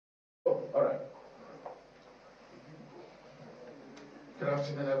Oh, all right. Good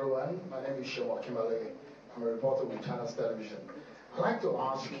afternoon, everyone. My name is Shewa Kimale. I'm a reporter with Channels Television. I'd like to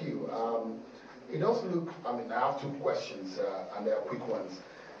ask you, it does look, I have two questions, and they are quick ones.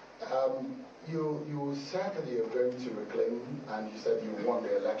 You said that you're going to reclaim, and you said you won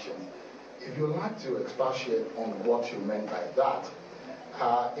the elections. If you'd like to expatiate on what you meant by that,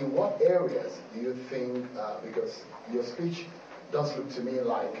 in what areas do you think, because your speech does look to me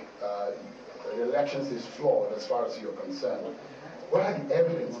like the elections is flawed as far as you're concerned, what are the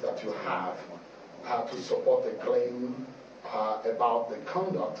evidence that you have to support the claim about the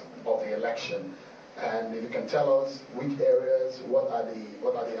conduct of the election? And if you can tell us which areas, what are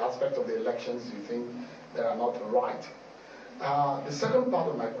the aspects of the elections you think that are not right? The second part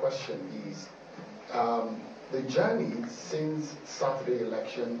of my question is the journey since Saturday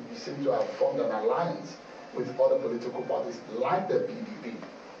election. You seem to have formed an alliance with other political parties like the PDP.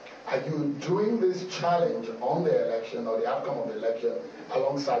 Are you doing this challenge on the election or the outcome of the election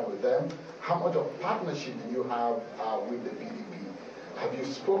alongside with them? How much of partnership do you have with the PDP? Have you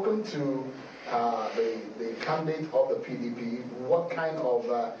spoken to the candidate of the PDP? What kind of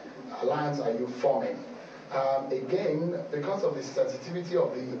alliance are you forming? Again, because of the sensitivity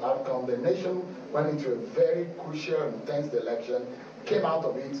of the outcome, the nation went into a very crucial and tense election, came out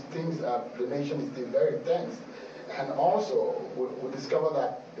of it, things, the nation is still very tense. And also, we discover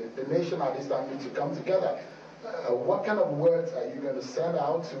that the nation at this time needs to come together. What kind of words are you going to send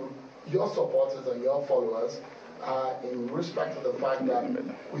out to your supporters and your followers in respect to the fact that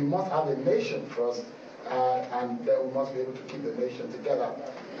we must have a nation first, and then we must be able to keep the nation together?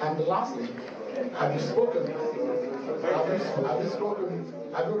 And lastly, have you spoken?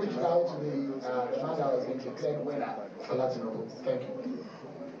 Have you reached out to the man that has been declared winner for Latin America? Thank you.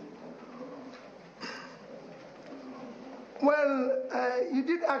 Well, you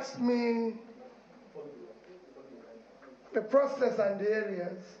did ask me the process and the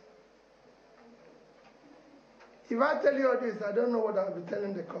areas. If I tell you all this, I don't know what I'll be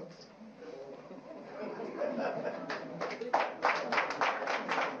telling the court.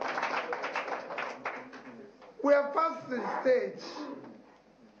 We have passed the stage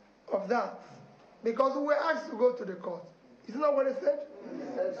of that because we were asked to go to the court. Isn't that what it said?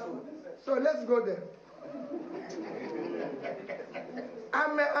 So let's go there.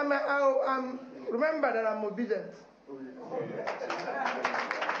 Remember that I'm obedient. I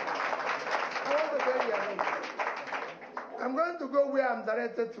want to tell you, I'm going to go where I'm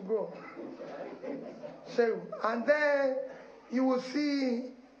directed to go. So, and then you will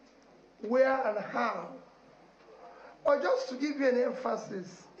see where and how. Or just to give you an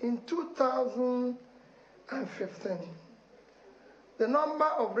emphasis, in 2015, the number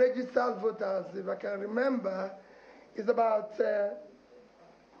of registered voters, if I can remember, is about,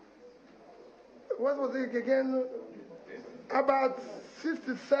 what was it again? About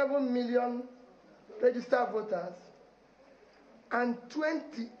 67 million registered voters and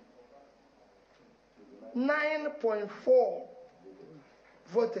 29.4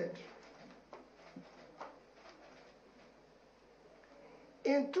 voted.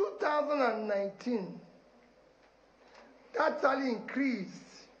 In 2019, that tally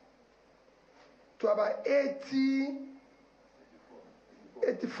increased to about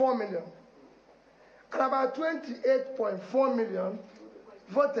 84 million. And about 28.4 million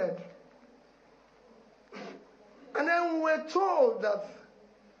voted. And then we were told that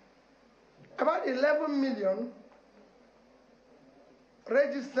about 11 million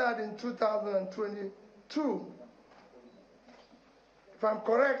registered in 2022, if I'm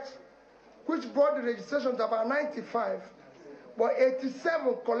correct, which brought the registration to about 95, but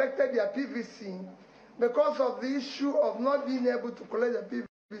 87 collected their PVC because of the issue of not being able to collect their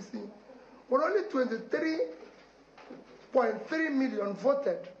PVC. But only 23.3 million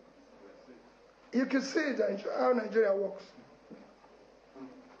voted. You can see how Nigeria works.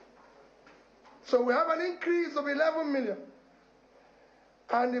 So we have an increase of 11 million.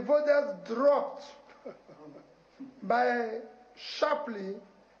 And the voters dropped sharply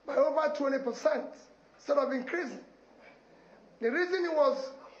by over 20% instead of increasing. The reason it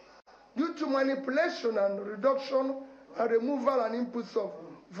was due to manipulation and reduction and removal and inputs of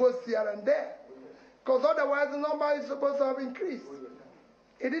votes here and there. Because otherwise the number is supposed to have increased.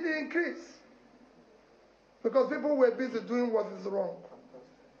 It didn't increase. Because people were busy doing what is wrong.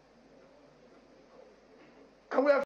 And we have